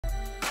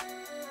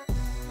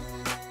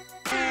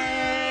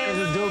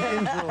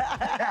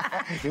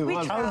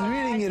I was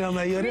reading it. I'm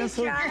like, yo, that's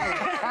so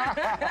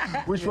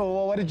good. Which one?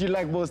 What did you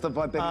like most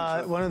about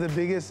that? One of the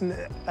biggest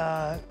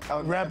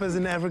rappers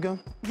in Africa.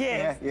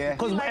 Yes. Yeah.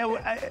 Because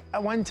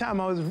at one time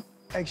I was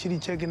actually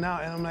checking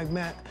out, and I'm like,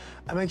 man,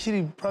 I'm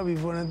actually probably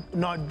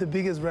not the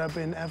biggest rapper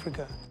in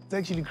Africa. It's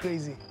actually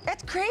crazy.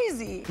 That's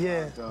crazy.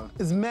 Yeah,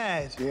 it's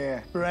mad.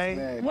 Yeah, right.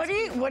 Mad. What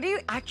do you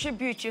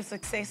attribute your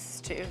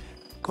success to?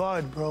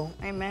 God, bro.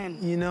 Amen.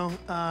 You know,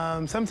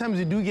 sometimes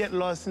we do get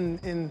lost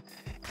in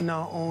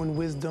our own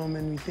wisdom,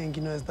 and we think,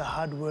 you know, it's the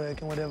hard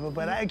work and whatever.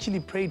 But I actually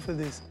prayed for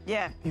this.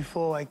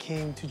 Before I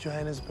came to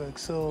Johannesburg,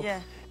 so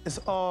it's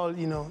all,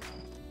 you know,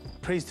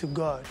 praise to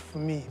God for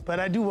me. But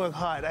I do work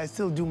hard. I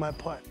still do my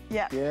part.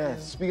 Yeah.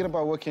 Speaking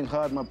about working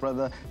hard, my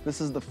brother,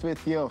 this is the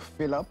 5th year of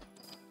Fill Up.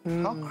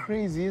 How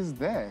crazy is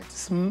that?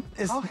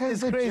 It's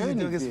crazy,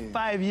 dude. It's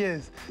 5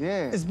 years.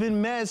 Yeah. It's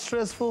been mad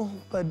stressful,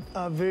 but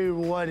very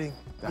rewarding.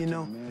 You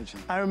know,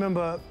 I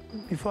remember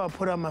before I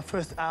put out my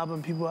first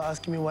album, people were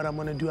asking me what I'm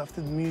gonna do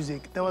after the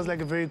music. That was like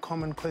a very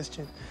common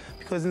question,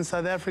 because in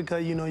South Africa,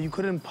 you know, you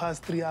couldn't pass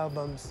 3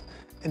 albums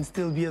and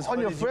still be as hard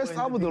on your as you first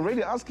were album, they're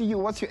already asking you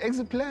what's your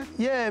exit plan?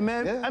 Yeah,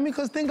 man. I mean,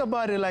 because think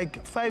about it,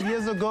 like 5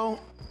 years ago,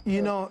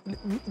 you know,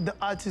 the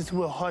artists who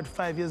were hot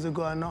 5 years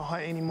ago are not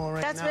hot anymore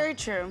right now. That's very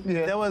true.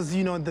 That was,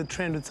 you know, the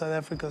trend with South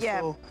Africa.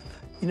 So,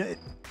 you know,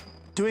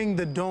 doing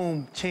the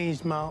Dome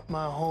changed my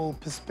whole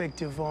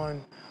perspective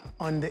on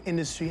the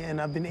industry, and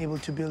I've been able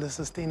to build a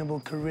sustainable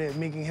career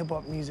making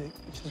hip-hop music,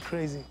 which is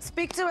crazy.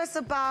 Speak to us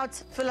about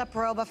Fill Up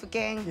Royal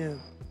Bafokeng. Yeah.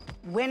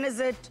 When is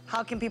it?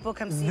 How can people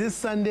come see This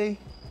Sunday.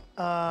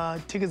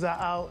 Tickets are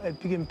out at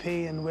Pick and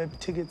Pay and Web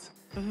Tickets.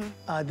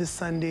 This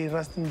Sunday,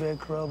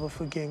 Rustenburg, Royal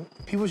Bafokeng.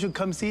 People should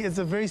come see. It's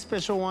a very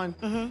special one.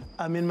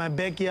 I'm in my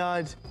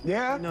backyard. You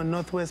know,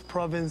 Northwest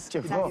Province.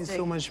 It means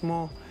so much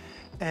more.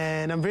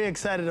 And I'm very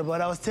excited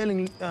about it. I was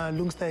telling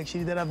Lungsta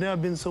actually that I've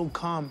never been so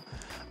calm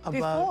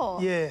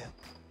about.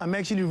 I'm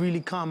actually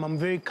really calm. I'm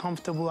very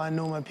comfortable. I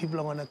know my people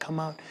are gonna come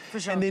out. For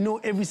sure. And they know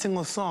every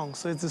single song,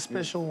 so it's a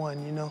special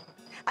one, you know.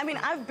 I mean,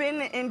 I've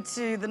been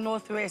into the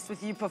Northwest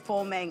with you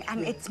performing,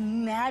 and it's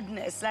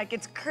madness. Like,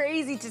 it's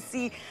crazy to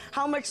see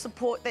how much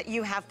support that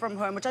you have from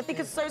home, which I think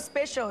is so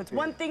special. It's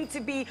one thing to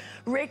be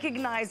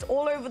recognized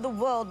all over the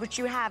world, which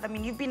you have. I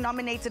mean, you've been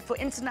nominated for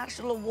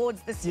international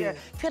awards this year.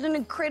 You've had an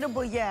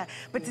incredible year,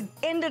 but it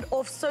ended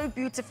off so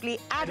beautifully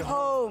at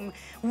home,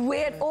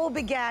 where it all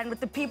began with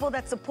the people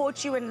that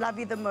support you and love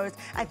you the most,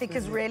 I think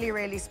is really,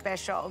 really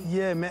special.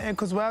 Yeah, man,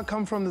 because where I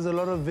come from, there's a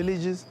lot of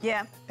villages.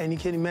 And you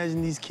can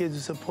imagine these kids who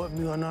support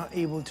me are not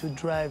able to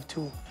drive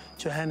to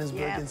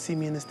Johannesburg and see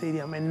me in the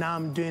stadium. And now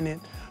I'm doing it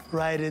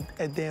right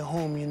at their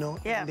home, you know.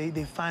 And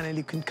they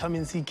finally can come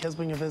and see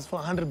Cassper Nyovest for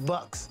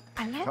 $100.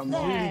 I love that. It's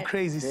really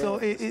crazy. So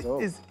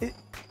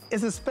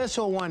it's a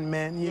special one,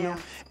 man, you know.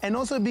 And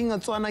also being a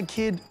Tswana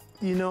kid,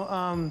 you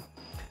know,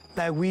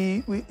 like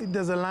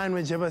there's a line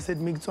where Jeba said,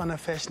 "Make Tswana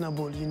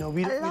fashionable." You know,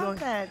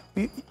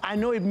 I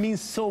know it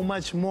means so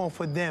much more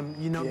for them,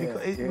 you know,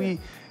 because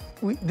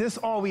this is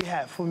all we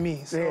have for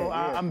me. So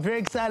I'm very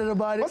excited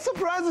about it. What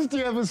surprises do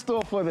you have in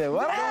store for them?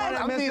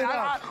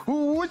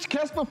 Which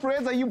Cassper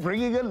friends are you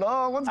bringing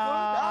along? What's going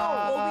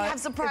on? Well, we have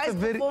surprise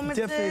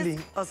performances. Definitely.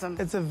 Awesome.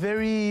 It's a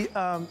very,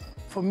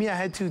 for me, I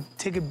had to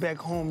take it back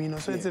home, you know.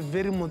 So it's a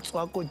very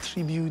Motswako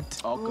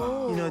tribute,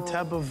 you know,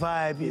 type of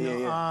vibe, you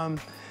know.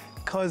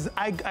 Because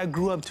I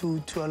grew up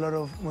to a lot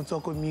of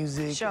Motswako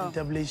music and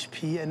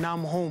WHP, and now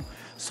I'm home.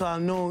 So I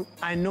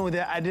know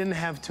that I didn't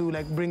have to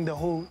like bring the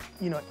whole,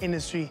 you know,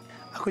 industry.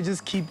 I could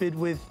just keep it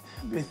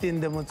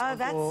within the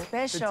Motswako. Oh,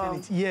 that's special.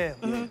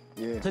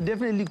 So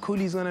definitely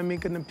Cooley's gonna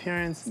make an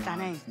appearance.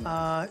 Stunning.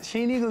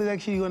 Shane Eagle is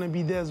actually gonna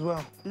be there as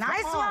well.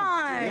 Nice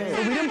one.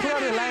 So we didn't put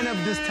out a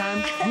lineup this time.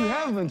 You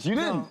haven't? You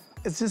didn't? No,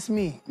 it's just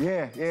me.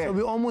 So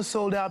we almost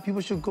sold out.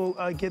 People should go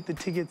get the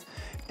tickets.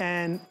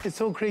 And it's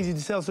so crazy to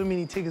sell so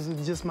many tickets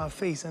with just my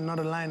face and not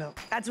a lineup.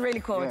 That's really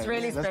cool. It's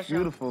really special. That's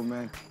beautiful,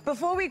 man.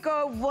 Before we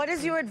go, what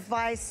is your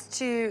advice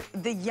to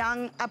the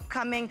young,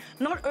 upcoming,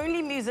 not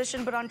only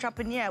musician, but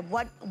entrepreneur?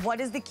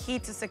 What is the key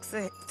to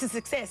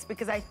success?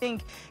 Because I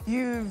think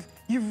you've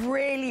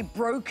really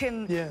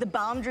broken the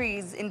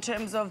boundaries in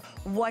terms of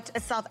what a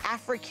South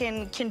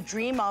African can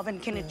dream of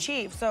and can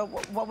achieve. So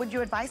what would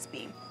your advice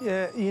be?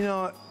 Yeah, you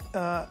know,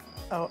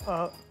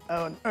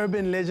 an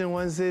urban legend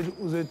once said,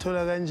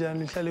 "Uzothola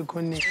kanjani uhlale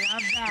khona."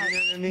 Love that. You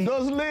know what I mean?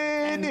 Those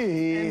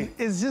ladies. And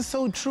it's just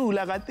so true.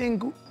 Like, I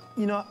think,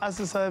 you know, us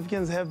as South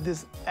Africans have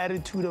this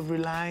attitude of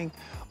relying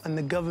on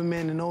the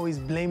government and always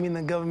blaming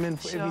the government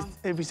for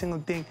every single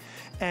thing.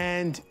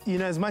 And, you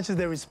know, as much as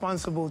they're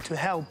responsible to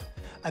help,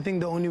 I think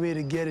the only way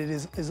to get it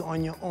is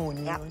on your own,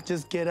 you know?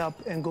 Just get up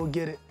and go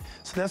get it.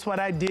 So that's what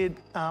I did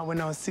when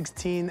I was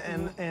 16,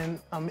 and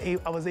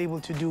I was able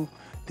to do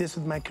this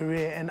with my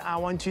career, and I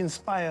want to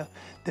inspire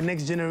the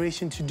next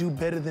generation to do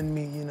better than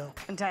me, you know.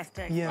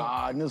 Fantastic. Man,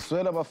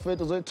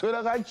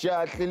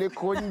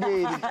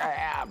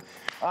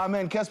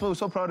 Cassper, we're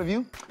so proud of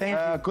you. Thank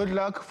you. Good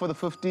luck for the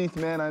 15th,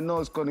 man. I know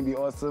it's going to be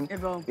awesome.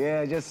 It will.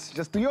 Yeah,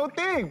 just do your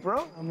thing,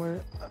 bro.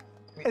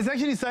 It's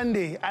actually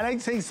Sunday. I like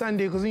to say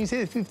Sunday because when you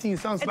say the 15th, it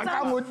sounds like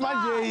I'm with my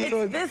J.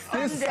 So this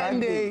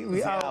Sunday,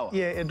 we out.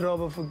 Yeah, at Royal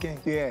Bafokeng.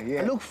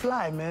 Yeah. I look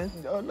fly, man.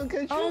 Oh, look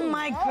at you. Oh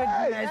my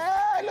goodness.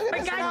 Hey, look at But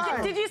this guys,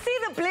 guy. did you see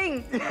the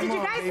bling? Did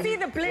you guys see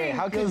the bling?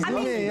 How can I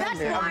mean, that's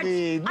look.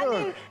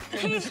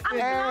 much. I'm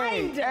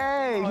blind.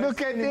 Hey,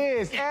 look at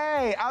this.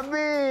 Hey, I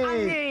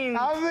mean,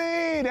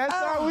 that's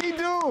how we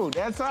do.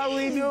 That's how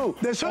we do.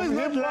 The show is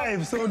not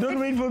live, so don't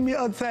wait for me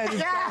outside.